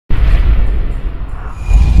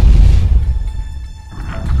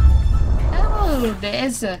there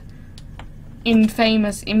is a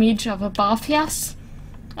infamous image of a bathhouse.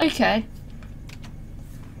 Okay.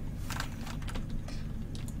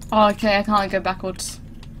 Oh, okay, I can't go backwards.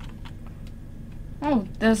 Oh,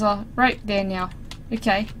 there's a rope there now.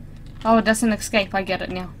 Okay. Oh, that's an escape, I get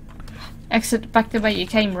it now. Exit back the way you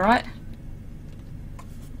came, right?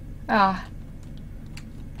 Ah.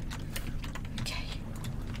 Okay.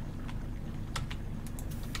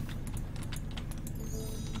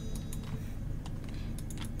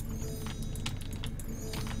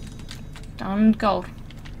 Done gold.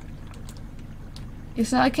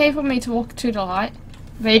 Is it okay for me to walk to the light?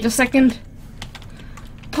 Wait a second.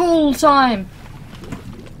 Pool time!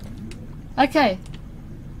 Okay.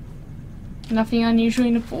 Nothing unusual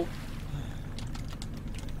in the pool.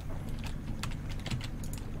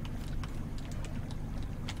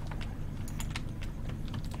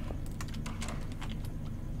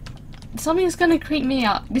 Something's gonna creep me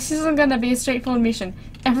out. This isn't gonna be a straightforward mission.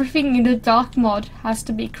 Everything in the dark mod has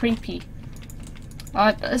to be creepy.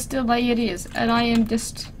 Alright, that's the way it is. And I am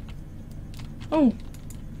just... Oh.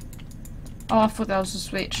 Oh, I thought that was a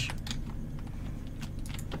switch.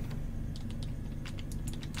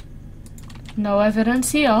 No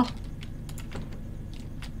evidence here.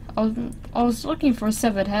 I was looking for a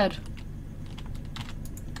severed head.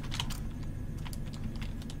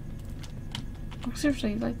 Oh,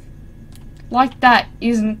 seriously, like that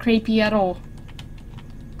isn't creepy at all.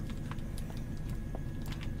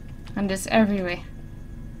 And it's everywhere.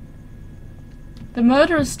 The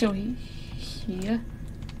murderer is still here.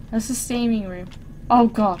 That's the steaming room. Oh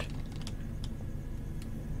god.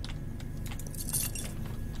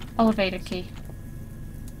 Elevator key.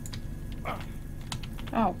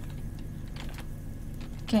 Oh.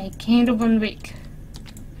 Okay, candle 1 wick.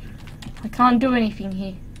 I can't do anything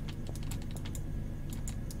here.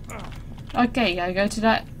 Okay, I go to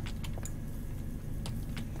that.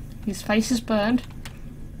 His face is burned.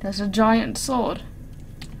 There's a giant sword.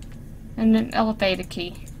 And an elevator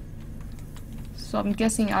key. So I'm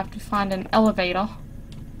guessing I have to find an elevator.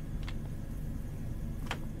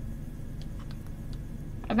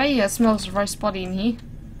 I bet you it smells of roast body in here.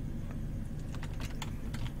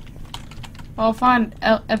 I'll find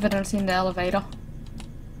evidence in the elevator.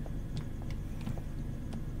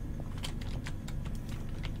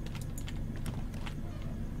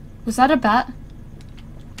 Was that a bat?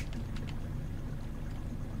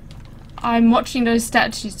 I'm watching those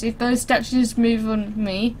statues. If those statues move on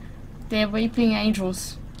me, they're weeping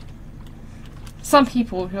angels. Some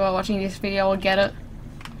people who are watching this video will get it.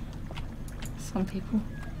 Some people.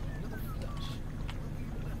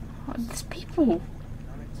 Oh, there's people.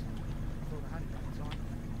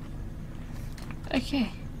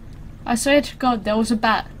 Okay. I swear to God, there was a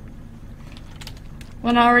bat.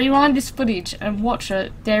 When I rewind this footage and watch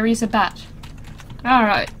it, there is a bat.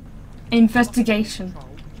 Alright. Investigation.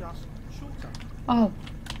 Oh.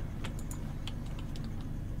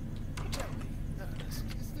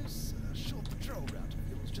 Is this short patrol route of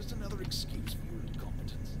yours just another excuse for your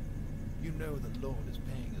incompetence? You know the Lord is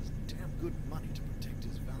paying us damn good money to protect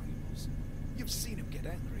his valuables. You've seen him get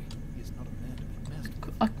angry. He is not a man to be messed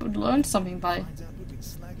with. I could learn something by Finds out we've been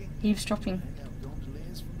slagging, eavesdropping. hang out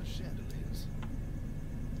gondoliers from the chandeliers.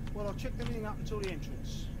 Well, I'll check everything up until the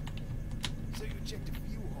entrance. So you checked a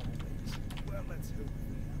few hallways. Well, let's hope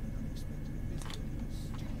we have an unexpected visitor.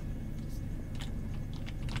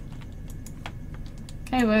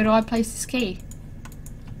 Okay, where do I place this key?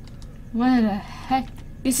 Where the heck?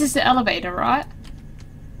 This is the elevator, right?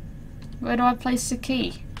 Where do I place the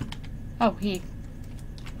key? Oh, here.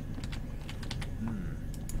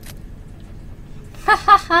 Ha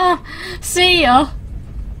ha ha! See ya!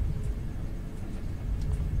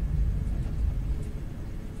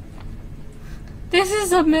 This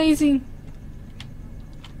is amazing!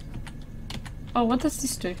 Oh, what does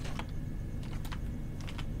this do?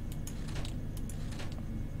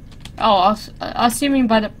 Oh, assuming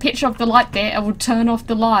by the picture of the light there, it will turn off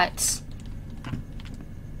the lights.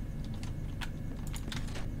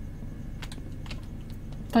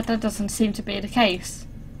 But that doesn't seem to be the case.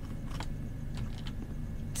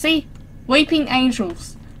 See? Weeping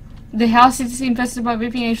angels. The house is infested by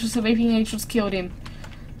weeping angels, so weeping angels killed him.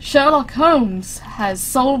 Sherlock Holmes has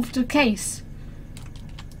solved the case.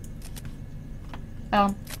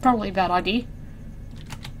 Probably a bad idea.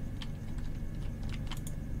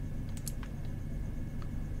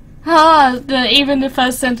 Even the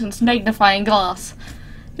first sentence, magnifying glass.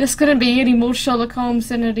 This couldn't be any more Sherlock Holmes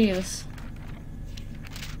than it is.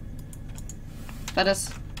 That is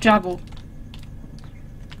jabble.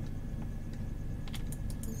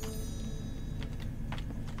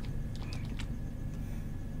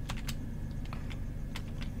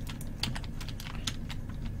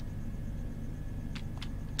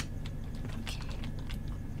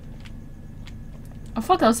 I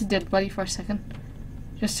thought that was a dead body for a second.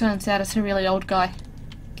 Just turns out it's a really old guy.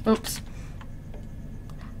 Oops.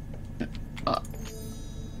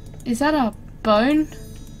 Is that a bone?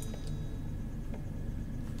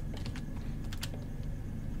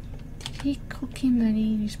 Did he cook him and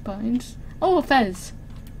eat his bones? Oh, a fez.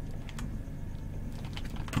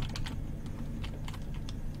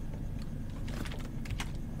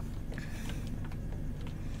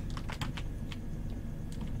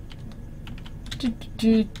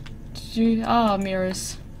 Ah,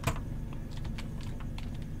 mirrors.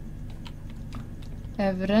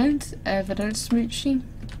 Evidence smooching.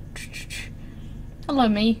 Hello,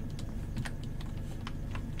 me.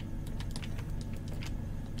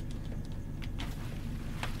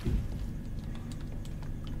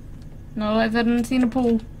 No evidence in the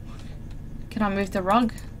pool. Can I move the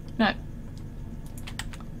rug? No.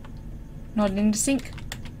 Not in the sink.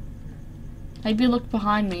 Maybe look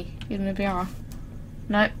behind me in the mirror.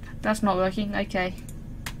 Nope, that's not working. Okay.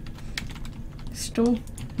 Still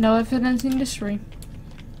no evidence in this room.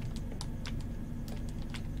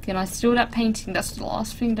 Can I steal that painting? That's the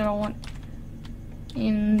last thing that I want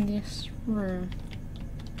in this room.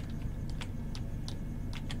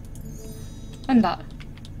 And that.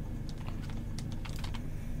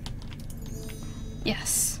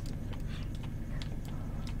 Yes.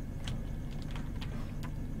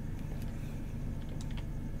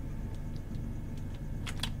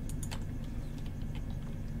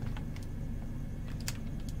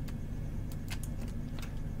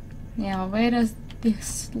 Now, where does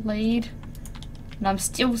this lead? And I'm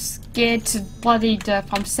still scared to bloody death.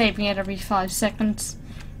 I'm saving it every 5 seconds.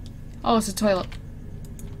 Oh, it's a toilet.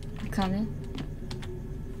 I can't.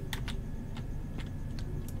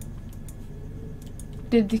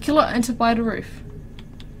 Did the killer enter by the roof?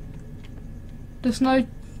 There's no...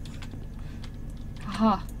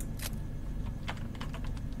 Aha.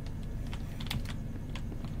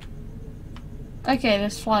 Okay,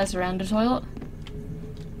 there's flies around the toilet.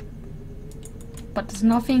 But there's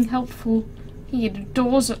nothing helpful here. The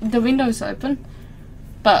window's open,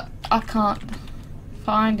 but I can't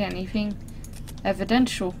find anything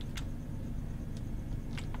evidential.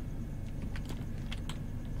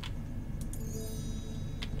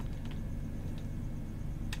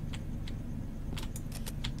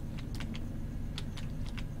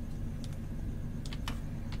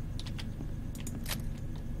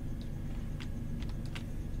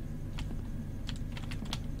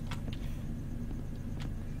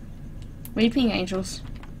 Weeping angels.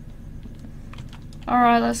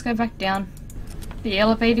 Alright, let's go back down. The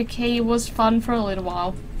elevator key was fun for a little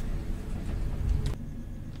while.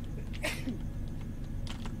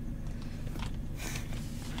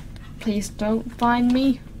 Please don't find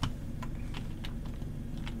me.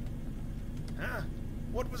 Huh?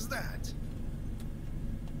 What was that?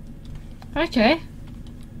 Okay.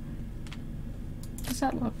 What does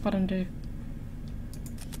that lock button do?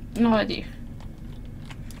 No idea.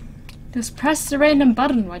 Just press the random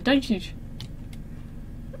button, why don't you?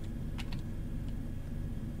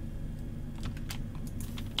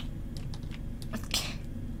 Okay.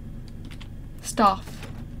 Staff.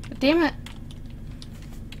 Damn it.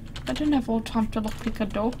 I don't have all time to lockpick a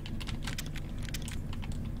door.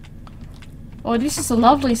 Oh, this is a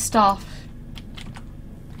lovely staff.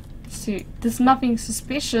 So, there's nothing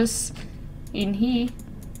suspicious in here.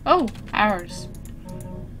 Oh, arrows.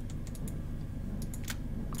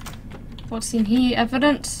 What's in here?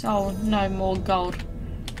 Evidence? Oh, no more gold.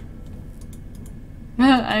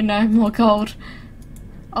 I know, more gold.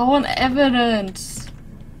 I want evidence.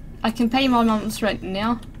 I can pay my month's rent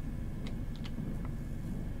now.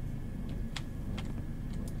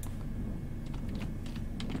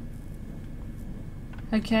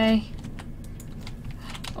 Okay.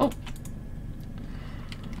 Oh.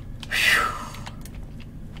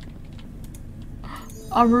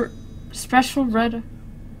 Our special red.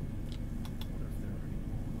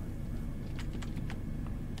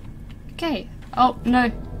 Okay. Oh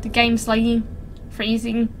no, the game's lagging,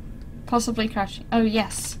 freezing, possibly crashing. Oh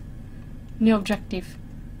yes. New objective.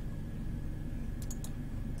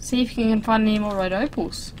 See if you can find any more red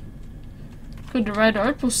opals. Could the red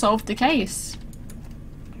opal solve the case?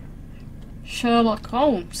 Sherlock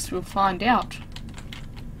Holmes will find out.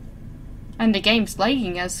 And the game's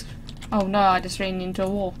lagging as... Oh no, I just ran into a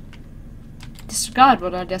wall. Disregard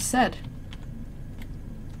what I just said.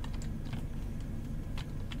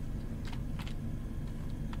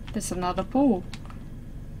 There's another pool.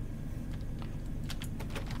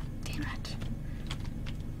 Damn it.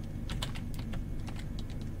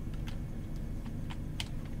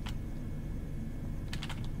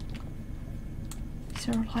 Is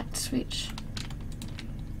there a light switch?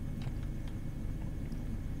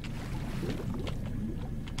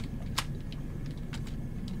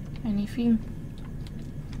 anything.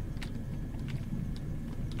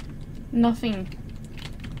 Nothing.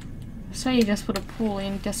 So you just put a pool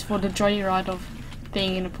in just for the joyride of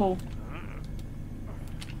being in a pool.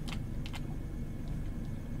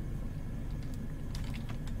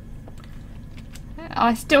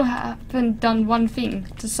 I still haven't done one thing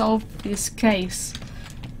to solve this case.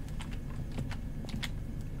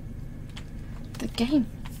 The game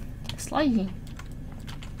is lagging.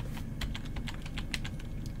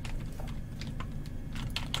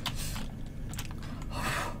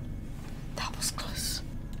 That was close.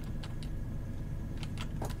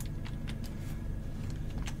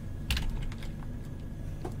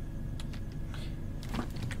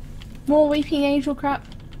 More weeping angel crap.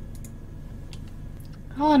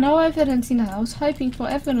 Oh, no evidence in there. I was hoping for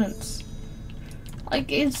evidence.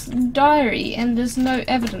 Like, it's diary and there's no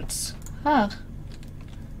evidence. Ah.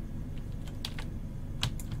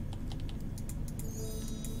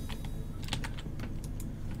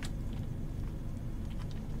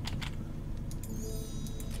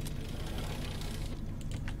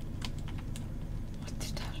 What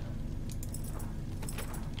did that?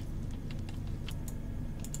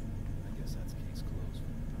 I guess that's case closed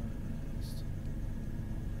for now, at least.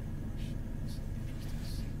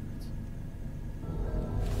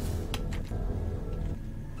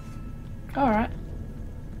 Alright.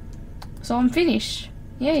 So I'm finished.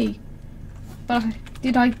 Yay. But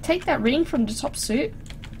did I take that ring from the top suit?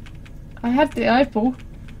 I had the opal.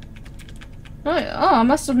 Oh, I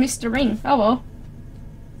must have missed the ring. Oh well.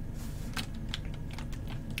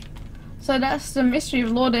 So that's the mystery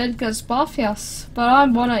of Lord Edgar's bathhouse. But I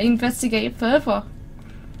want to investigate further.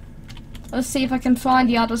 Let's see if I can find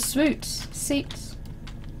the other seats.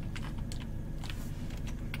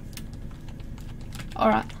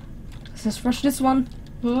 Alright. Let's just rush this one.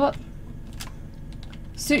 What?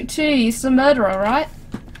 Suit 2 is the murderer, right?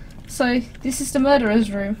 So this is the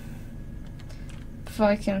murderer's room. If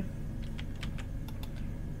I can.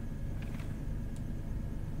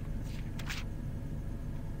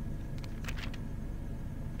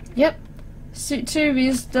 Yep. Suit 2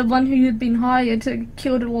 is the one who had been hired to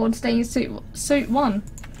kill the Lord staying in suit 1.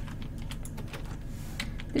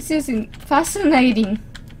 This isn't fascinating.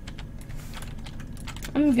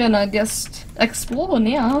 I'm gonna just explore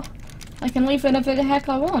now. I can leave whenever the heck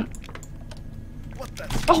I want. What the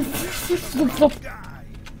Oh! guy?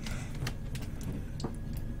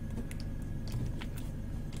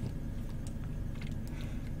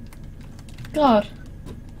 God.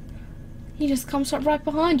 He just comes up right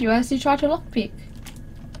behind you as you try to lockpick.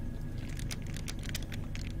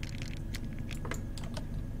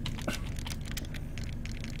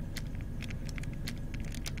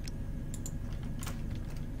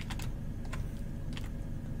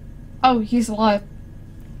 Oh, he's alive.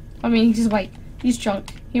 I mean, he's awake. He's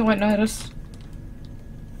drunk. He won't notice.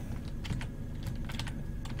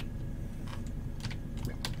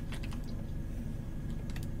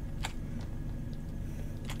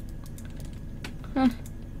 Huh.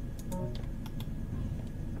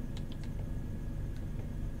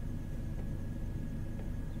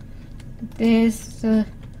 There's the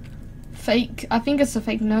fake, I think it's a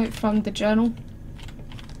fake note from the journal.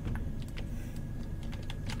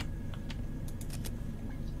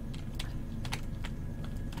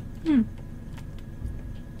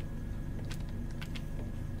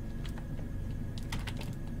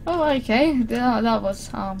 Oh, okay. That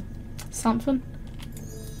was something.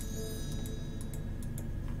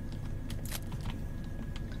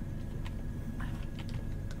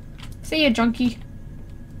 See ya, junkie.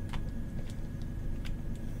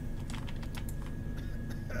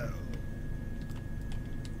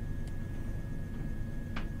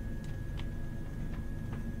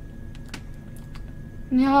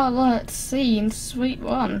 Now let's see in suite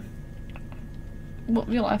 1. What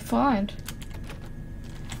will I find?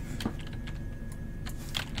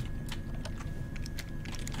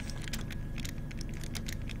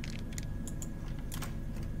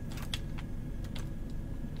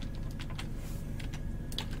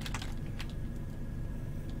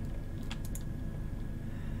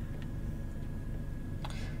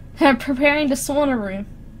 Preparing the sauna room.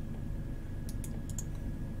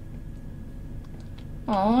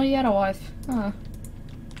 Oh, you had a wife. Huh.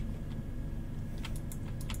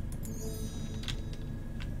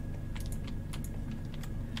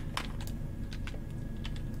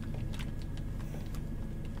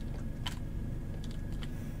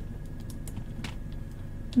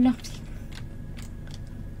 Nothing.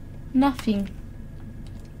 Nothing.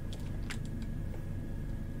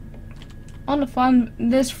 On the farm,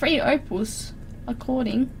 there's 3 opals,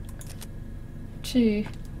 according to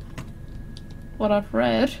what I've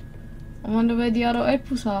read. I wonder where the other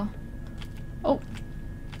opals are. Oh.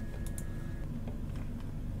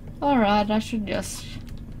 Alright, I should just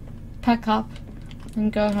pack up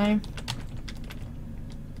and go home.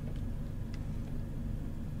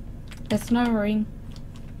 There's no ring.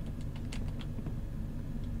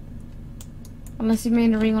 Unless you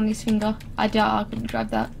mean a ring on his finger. I doubt I could grab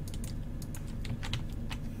that.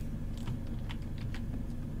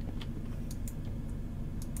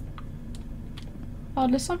 Oh,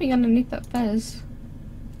 there's something underneath that fez.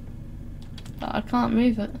 But I can't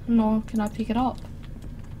move it, nor can I pick it up.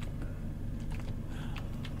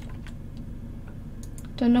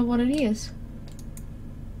 Don't know what it is.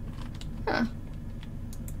 Huh.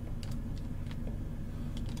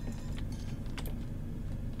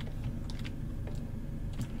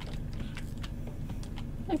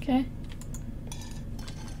 Okay.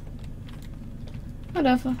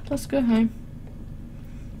 Whatever, let's go home.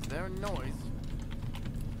 Is there a noise?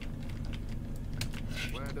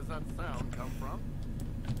 Where does that sound come from?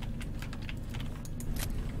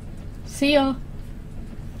 See ya.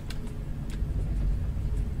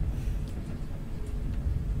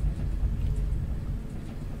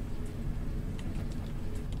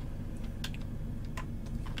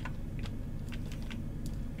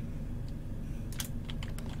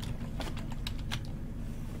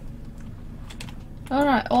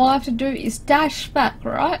 Alright, all I have to do is dash back,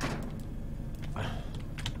 right?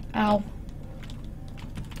 Ow.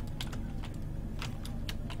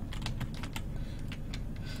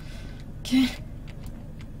 Okay.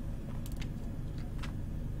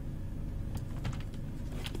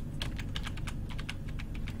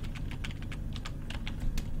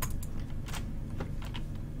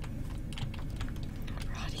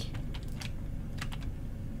 Righty.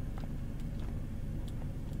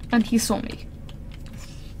 And he saw me.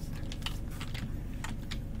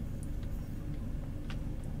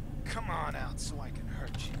 Come on out so I can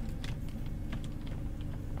hurt you.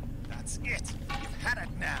 That's it. You've had it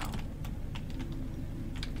now.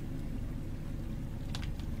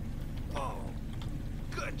 Oh,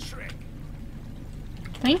 good trick.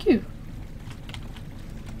 Thank you.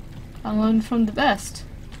 I learned from the best.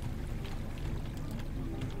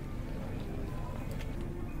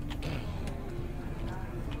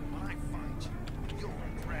 When I find you, you'll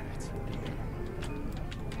regret it.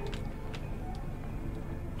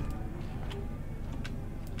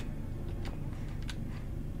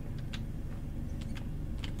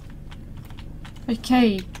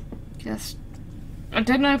 Okay, just I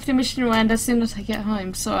don't know if the mission will end as soon as I get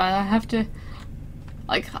home, so I have to,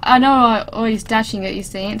 like, I know I always dashing it is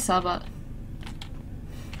the answer, but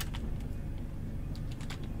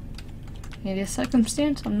in this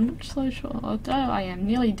circumstance, I'm not so sure. Although I am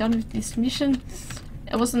nearly done with this mission,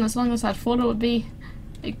 it wasn't as long as I thought it would be.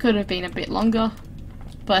 It could have been a bit longer,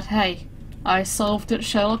 but hey, I solved it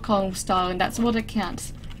Sherlock Holmes style, and that's what it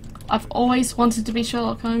counts. I've always wanted to be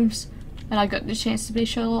Sherlock Holmes, and I got the chance to be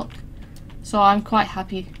Sherlock, so I'm quite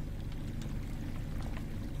happy.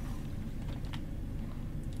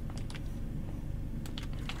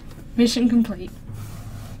 Mission complete.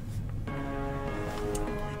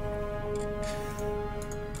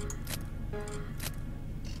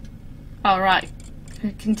 Alright,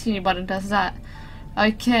 continue button does that.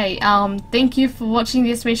 Okay, thank you for watching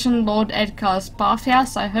this mission, Lord Edgar's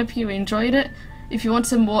Bathhouse. I hope you enjoyed it. If you want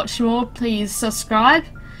to watch more, please subscribe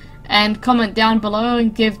and comment down below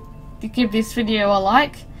and give this video a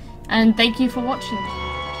like. And thank you for watching.